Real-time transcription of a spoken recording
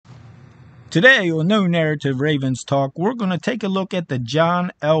Today on No Narrative Ravens Talk, we're going to take a look at the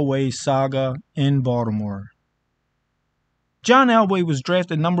John Elway saga in Baltimore. John Elway was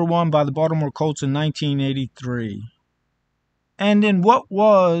drafted number 1 by the Baltimore Colts in 1983. And in what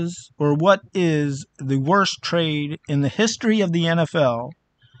is the worst trade in the history of the NFL,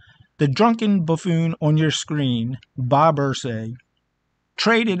 the drunken buffoon on your screen, Bob Irsay,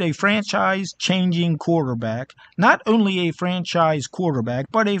 traded a franchise-changing quarterback, not only a franchise quarterback,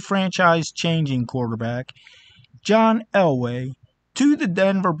 but a franchise-changing quarterback, John Elway, to the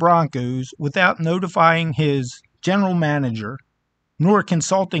Denver Broncos without notifying his general manager, nor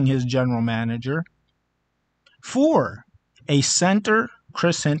consulting his general manager, for a center,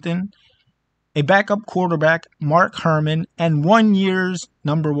 Chris Hinton, a backup quarterback, Mark Herman, and 1 year's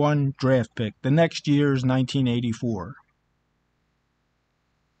number 1 draft pick, the next year's 1984.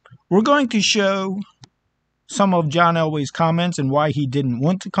 We're going to show some of John Elway's comments and why he didn't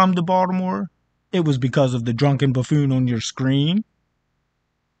want to come to Baltimore. It was because of the drunken buffoon on your screen.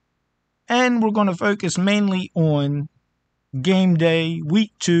 And we're going to focus mainly on game day,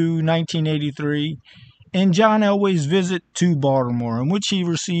 week 2, 1983, and John Elway's visit to Baltimore, in which he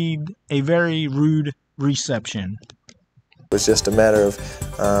received a very rude reception. It was just a matter of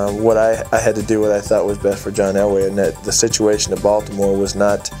what I had to do what I thought was best for John Elway, and that the situation at Baltimore was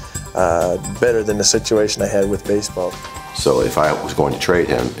not better than the situation I had with baseball. So if I was going to trade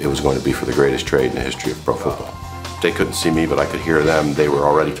him, it was going to be for the greatest trade in the history of pro football. They couldn't see me, but I could hear them. They were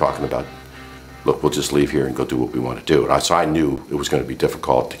already talking about, look, we'll just leave here and go do what we want to do. So I knew it was going to be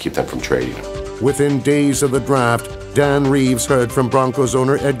difficult to keep them from trading him. Within days of the draft, Dan Reeves heard from Broncos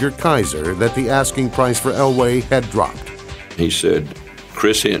owner Edgar Kaiser that the asking price for Elway had dropped. He said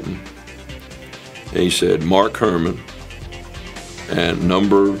Chris Hinton, he said Mark Herman, and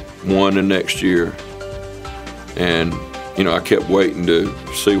number 1 the next year. And, you know, I kept waiting to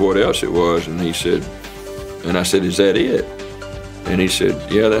see what else it was, and he said, and I said, is that it? And he said,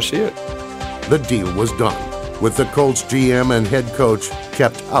 yeah, that's it. The deal was done, with the Colts GM and head coach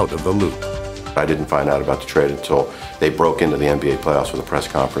kept out of the loop. I didn't find out about the trade until they broke into the NBA playoffs with a press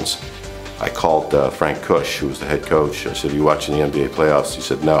conference. I called Frank Kush, who was the head coach. I said, are you watching the NBA playoffs? He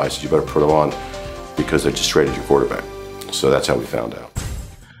said, no. I said, you better put them on because they just traded your quarterback. So that's how we found out.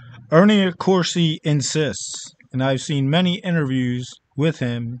 Ernie Accorsi insists, and I've seen many interviews with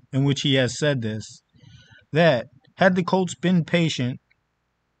him in which he has said this, that had the Colts been patient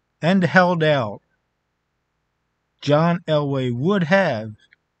and held out, John Elway would have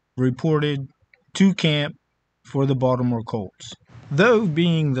reported to camp for the Baltimore Colts. Though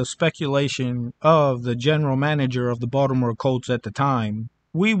being the speculation of the general manager of the Baltimore Colts at the time,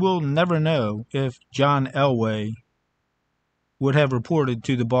 we will never know if John Elway would have reported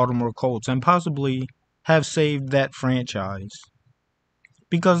to the Baltimore Colts and possibly have saved that franchise,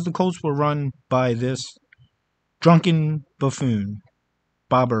 because the Colts were run by this drunken buffoon,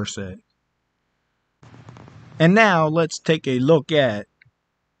 Bob Irsay. And now let's take a look at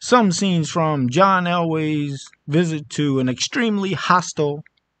some scenes from John Elway's visit to an extremely hostile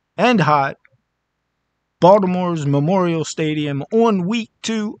and hot Baltimore's Memorial Stadium on week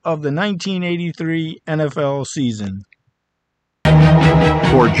 2 of the 1983 NFL season.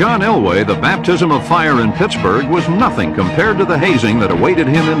 For John Elway, the baptism of fire in Pittsburgh was nothing compared to the hazing that awaited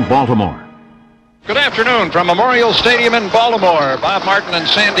him in Baltimore. Good afternoon from Memorial Stadium in Baltimore. Bob Martin and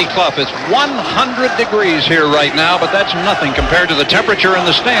Sandy Clough. It's 100 degrees here right now, but that's nothing compared to the temperature in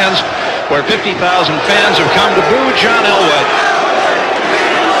the stands where 50,000 fans have come to boo John Elway.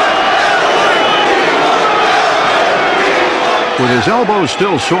 With his elbows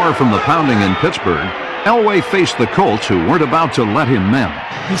still sore from the pounding in Pittsburgh, Elway faced the Colts, who weren't about to let him mend.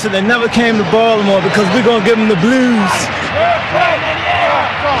 He said they never came to Baltimore because we're going to give them the blues.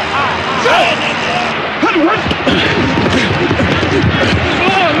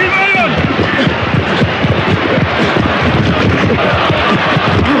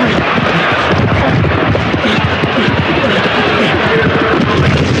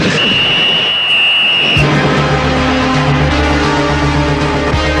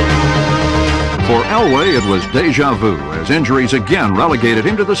 For Elway, it was deja vu as injuries again relegated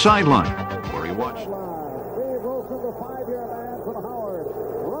him to the sideline, where he watched.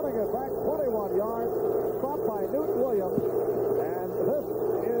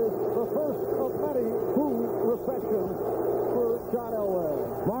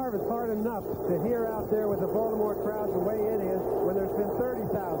 Marv, it's hard enough to hear out there with the Baltimore crowd the way it is when there's been 30,000.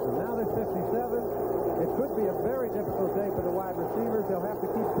 Now there's 57. It could be a very difficult day for the wide receivers. They'll have to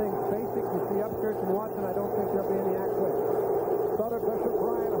keep things basic. You see Upchurch and Watson. I don't think there'll be any act quick. Sutter, Bishop,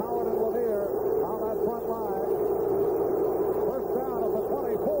 Ryan, Howard, and Lanier on that front line. First down of the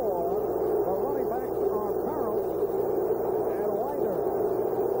 24.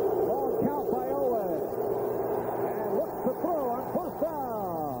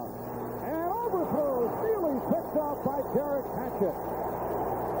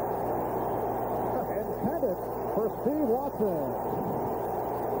 it for Steve Watson.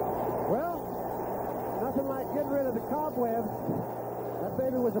 Well, nothing like getting rid of the cobwebs. That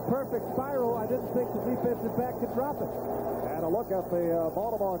baby was a perfect spiral. I didn't think the defensive back could drop it. And a look at the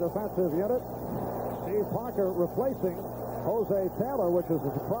Baltimore defensive unit. Steve Parker replacing Jose Taylor, which is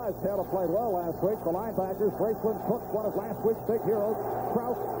a surprise. Taylor played well last week. The linebackers, Braceland Cook, one of last week's big heroes,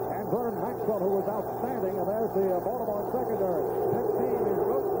 Krause, and Vernon Maxwell, who was outstanding. And there's the Baltimore secondary. That team is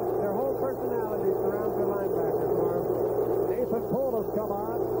their whole personality surrounds their linebackers. Nathan Poole has come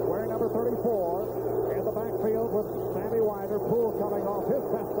on, wearing number 34. In the backfield with Sammy Winder. Poole coming off his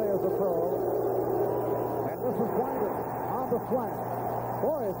best day as a pro. And this is Winder on the flank.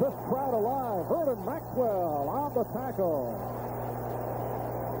 Boy, is this crowd alive. Vernon Maxwell on the tackle.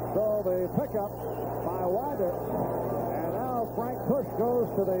 So the pickup by Winder. And now Frank Cush goes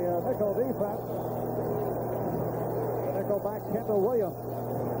to the nickel defense. The nickel back Kendall Williams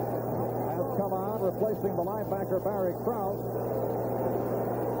has come on, replacing the linebacker Barry Krause.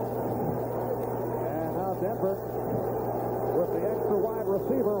 And now Denver with the extra wide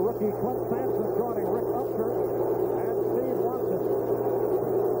receiver, rookie Clint Sampson joining Rick Upchurch and Steve Watson.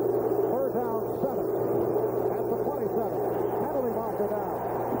 Third down, 7 at the 27. Penalty marker down.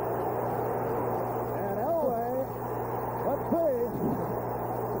 And Elway, let's see,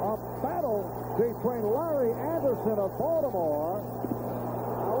 a battle between Larry Anderson of Baltimore.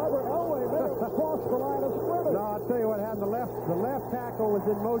 However, Elway may have crossed the line of scrimmage. No, I'll tell you what happened. The left tackle was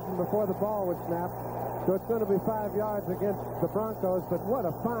in motion before the ball was snapped. So it's going to be 5 yards against the Broncos, but what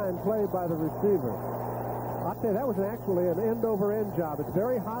a fine play by the receiver. I'll tell you, that was actually an end-over-end job. It's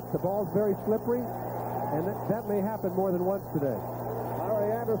very hot, the ball's very slippery, and that may happen more than once today.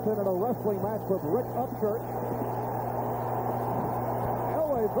 Larry Anderson in a wrestling match with Rick Upchurch.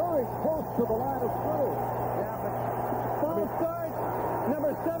 Elway very close to the line of scrimmage. Yeah, but false start, number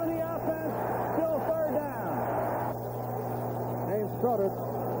 70 offense, still third down. James Stoddard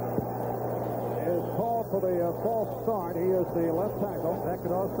is called for the false start. He is the left tackle. That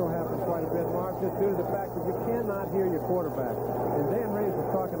could also happen quite a bit, Mark, just due to the fact that you cannot hear your quarterback. And Dan Hayes was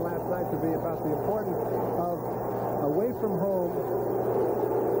talking last night to me about the importance of away from home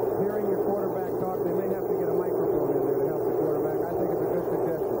hearing your quarterback talk. They may have to get a microphone in there to help the quarterback. I think it's a good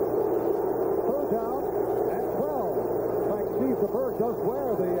suggestion. Third down at 12. In fact, Steve DeBerg does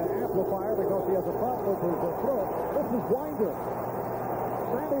wear the amplifier because he has a problem with his throat. This is Winder.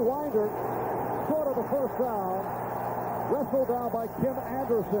 Sandy Winder, short of the first down, wrestled down by Kim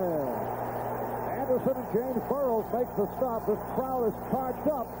Anderson. Anderson and James Burrows make the stop. This crowd is charged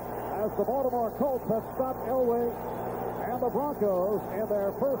up as the Baltimore Colts have stopped Elway and the Broncos in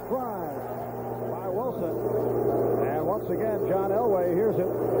their first drive by Wilson. And once again, John Elway hears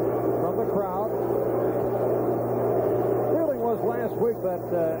it from the crowd. The feeling was last week that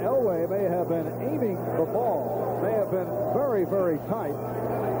Elway may have been aiming the ball, may have been very, very tight.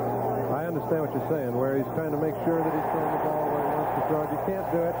 I understand what you're saying, where he's trying to make sure that he's throwing the ball where he wants to throw it. You can't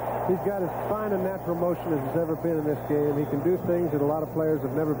do it. He's got as fine a natural motion as he's ever been in this game. He can do things that a lot of players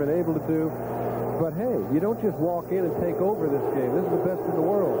have never been able to do. But hey, you don't just walk in and take over this game. This is the best in the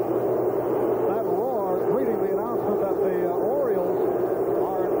world. That roar greeting the announcement that the Orioles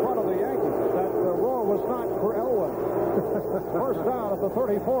are in front of the Yankees. That roar was not for Elway. First down at the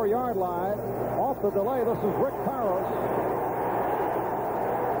 34-yard line. Off the delay, this is Rick Parros.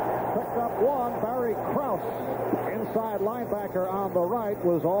 Picked up one. Barry Krause, inside linebacker on the right,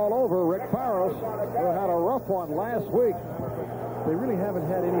 was all over Rick Parros, who had a rough one last week. They really haven't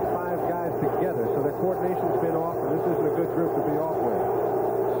had any 5 guys together, so their coordination's been off, and this isn't a good group to be off with.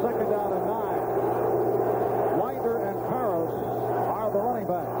 Second down and 9. Winder and Parros are the running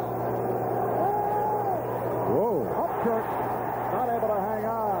backs. Whoa. Upchurch not able to hang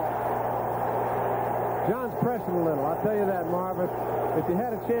on. John's pressing a little, I'll tell you that, Marvin. If you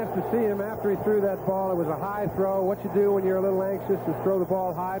had a chance to see him after he threw that ball, it was a high throw. What you do when you're a little anxious is throw the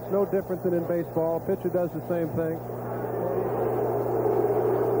ball high. It's no different than in baseball. Pitcher does the same thing.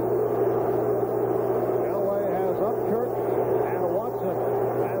 Elway has Upchurch and Watson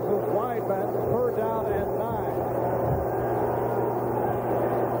as his wide back. Third down and 9.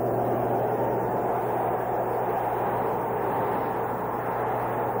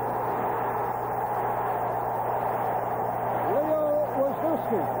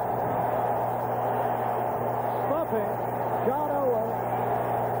 Stuffing John Elway,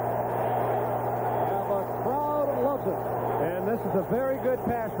 and the crowd loves it. And this is a very good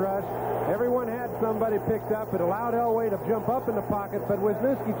pass rush. Everyone had somebody picked up. It allowed Elway to jump up in the pocket, but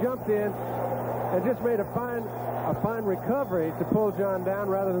Wisniewski jumped in, and just made a fine recovery to pull John down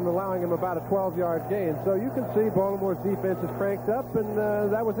rather than allowing him about a 12-yard gain. So you can see Baltimore's defense is cranked up, and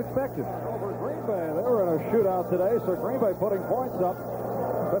that was expected. Over Green Bay, they were in a shootout today, so Green Bay putting points up.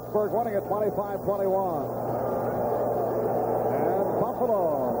 Pittsburgh winning at 25-21. And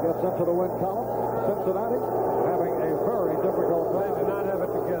Buffalo gets into the win column. Cincinnati having a very difficult time. They do not have it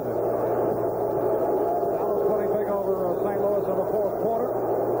together. Dallas winning big over St. Louis in the fourth quarter.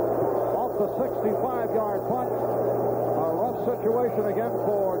 Off the 65-yard punt. A rough situation again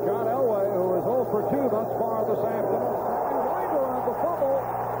for John Elway, who is 0 for 2 thus far this afternoon. Winder on the fumble,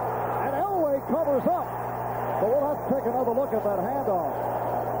 and Elway covers up. But we'll have to take another look at that handoff.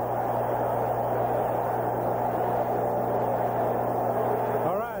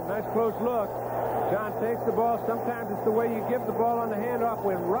 All right, nice close look. John takes the ball. Sometimes it's the way you give the ball on the handoff.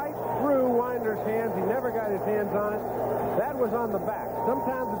 Went right through Winder's hands. He never got his hands on it. That was on the back.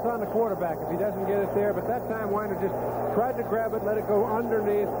 Sometimes it's on the quarterback if he doesn't get it there. But that time Winder just tried to grab it, let it go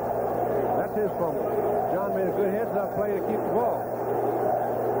underneath. That's his fumble. John made a good heads-up play to keep the ball.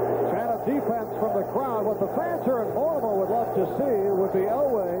 And a defense from the crowd. What the fans here in Baltimore would love to see would be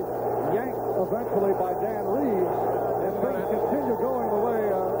Elway yanked eventually by Dan Reeves, and things continue going the way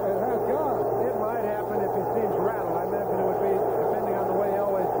it has gone. It might happen if he seems rattled. I imagine it would be depending on the way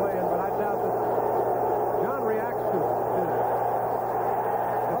Elway's playing, but I doubt that John reacts to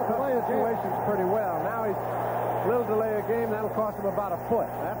situations pretty well. Now he's a little delay a game. That'll cost him about a foot.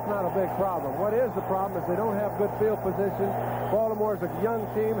 That's not a big problem. What is the problem is they don't have good field position. Baltimore's a young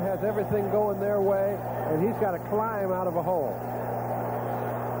team, has everything going their way, and he's got to climb out of a hole.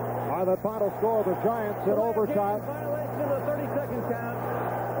 By the final score, the Giants in overtime. Violation of the 30-second count.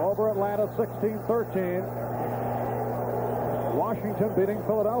 Over Atlanta, 16-13. Washington beating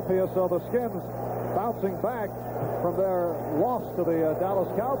Philadelphia, so the Skins bouncing back from their loss to the Dallas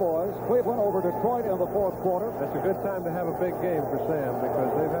Cowboys. Cleveland over Detroit in the fourth quarter. That's a good time to have a big game for Sam because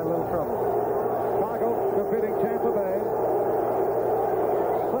they've had a little trouble. Chicago defeating Tampa Bay.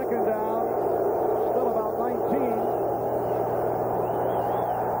 Second down, still about 19.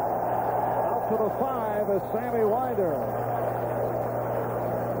 Out to the 5 is Sammy Winder.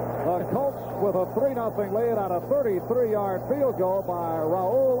 The Colts with a 3-0 lead on a 33-yard field goal by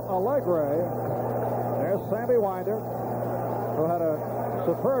Raul Alegre. There's Sammy Winder, who had a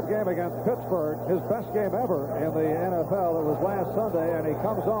superb game against Pittsburgh, his best game ever in the NFL. It was last Sunday, and he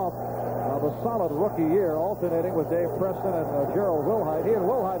comes off of a solid rookie year, alternating with Dave Preston and Gerald Wilhite. He and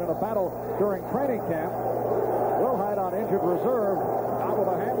Wilhite in a battle during training camp. Wilhite on injured reserve, out with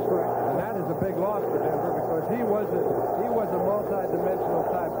a hamstring. And that is a big loss for Denver because he was a multi-dimensional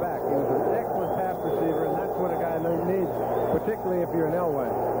type back. He was an excellent pass receiver, and that's what a guy needs, particularly if you're an Elway.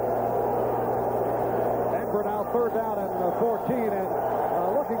 Denver now third down and 14, and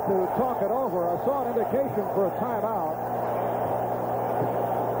looking to talk it over. I saw an indication for a timeout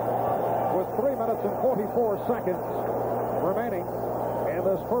with 3 minutes and 44 seconds remaining in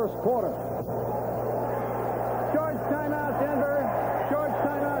this first quarter. George, timeout, Denver. George,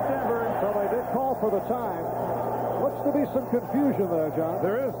 timeout, Denver. So they did call for the time. Looks to be some confusion there, John.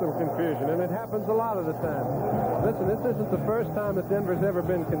 There is some confusion, and it happens a lot of the time. Listen, this isn't the first time that Denver's ever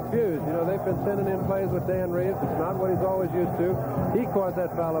been confused. You know, they've been sending in plays with Dan Reeves. It's not what he's always used to. He caused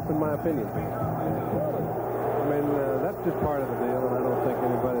that foul up, in my opinion. I mean, that's just part of the deal, and I don't think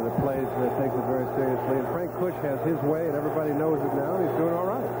anybody that plays takes it very seriously. And Frank Kush has his way, and everybody knows it now, and he's doing all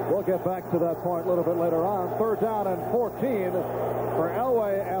right. We'll get back to that point a little bit later on. Third down and 14 for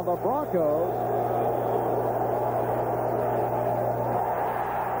Elway and the Broncos.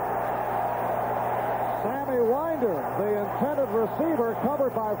 Winder, the intended receiver,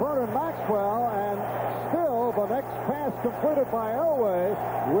 covered by Vernon Maxwell, and still the next pass completed by Elway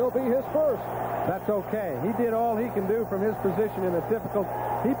will be his first. That's okay. He did all he can do from his position in a difficult.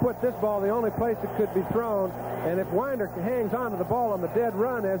 He put this ball the only place it could be thrown, and if Winder hangs on to the ball on the dead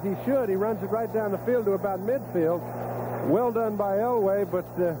run, as he should, he runs it right down the field to about midfield. Well done by Elway, but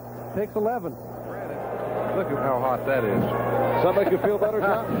takes 11. Look at how hot that is. Does that make you feel better,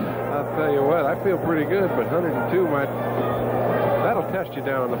 John? I'll tell you what, I feel pretty good, but 102 might, that'll test you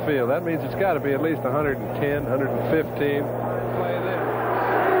down on the field. That means it's got to be at least 110, 115. Play there.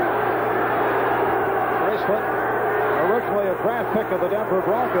 Bracelet, originally a draft pick of the Denver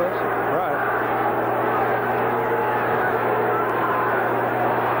Broncos. Right.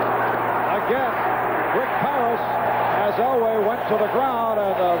 Again, Rick Parris, as Elway went to the ground,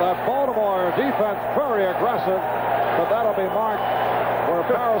 and that Baltimore defense very aggressive, but that'll be marked where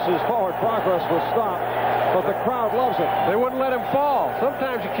Parris's forward progress was stopped, but the crowd loves it. They wouldn't let him fall.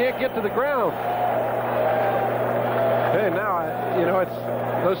 Sometimes you can't get to the ground. Hey, now it's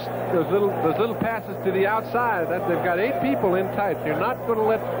those little passes to the outside. That they've got 8 people in tight. They're not going to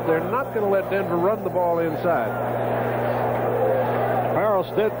let Denver run the ball inside.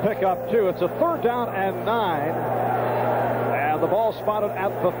 Barros did pick up 2. It's a 3rd down and 9. And the ball spotted at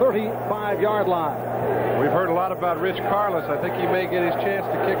the 35-yard line. We've heard a lot about Rich Carlos. I think he may get his chance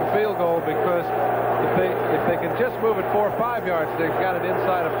to kick a field goal because if they can just move it 4 or 5 yards, they've got it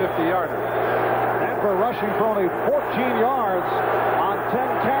inside a 50-yarder. Denver rushing for only 14 yards on 10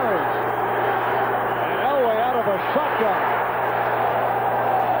 carries. And Elway out of a shotgun.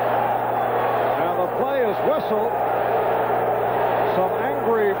 Now the play is whistled. Some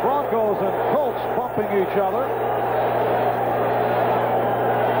angry Broncos and Colts bumping each other.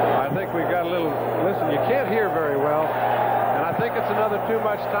 I think we've got a little. Listen, you can't hear very well, and I think it's another too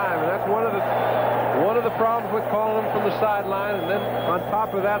much time, and that's one of the problems with calling them from the sideline. And then on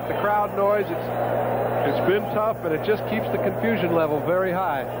top of that, the crowd noise. It's been tough, and it just keeps the confusion level very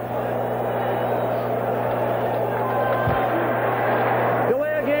high.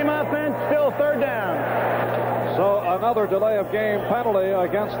 Delay of game offense, still 3rd down. So another delay of game penalty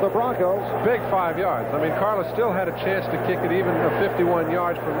against the Broncos. Big 5 yards. I mean, Carlos still had a chance to kick it even 51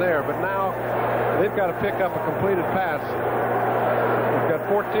 yards from there, but now they've got to pick up a completed pass. We've got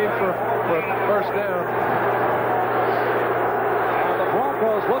 14 for a 1st down. And the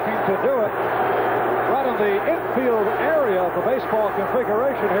Broncos looking to do it right in the infield area of the baseball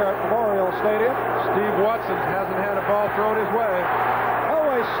configuration here at Memorial Stadium. Steve Watson hasn't had a ball thrown his way.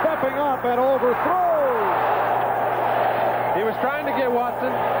 Elway stepping up and overthrows. He was trying to get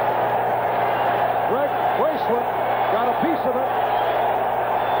Watson. Greg Bracelet got a piece of it.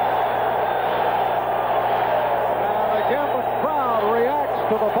 And again, the crowd reacts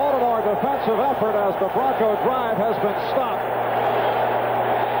to the Baltimore defensive effort as the Bronco drive has been stopped.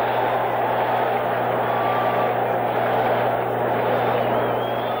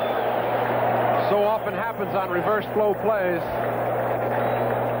 So often happens on reverse flow plays.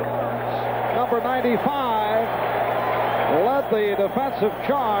 Number 95 led the defensive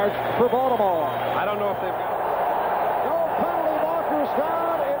charge for Baltimore. I don't know if they've got no penalty markers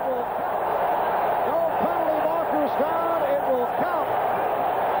down. It will count. No penalty markers down. It will count.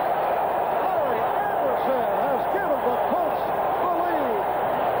 Larry Anderson has given the Colts the lead.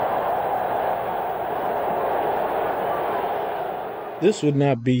 This would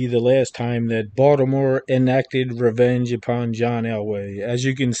not be the last time that Baltimore enacted revenge upon John Elway, as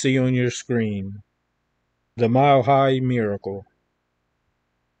you can see on your screen. The Mile High Miracle.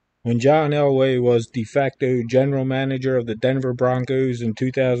 When John Elway was de facto general manager of the Denver Broncos in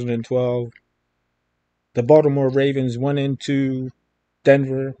 2012, the Baltimore Ravens went into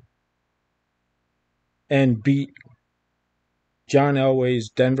Denver and beat John Elway's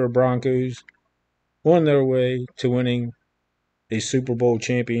Denver Broncos on their way to winning a Super Bowl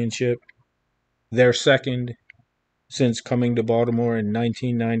championship, their 2nd since coming to Baltimore in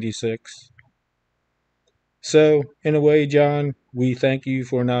 1996. So, in a way, John, we thank you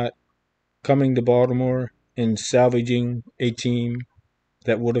for not coming to Baltimore and salvaging a team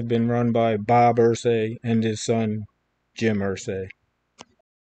that would have been run by Bob Irsay and his son, Jim Irsay.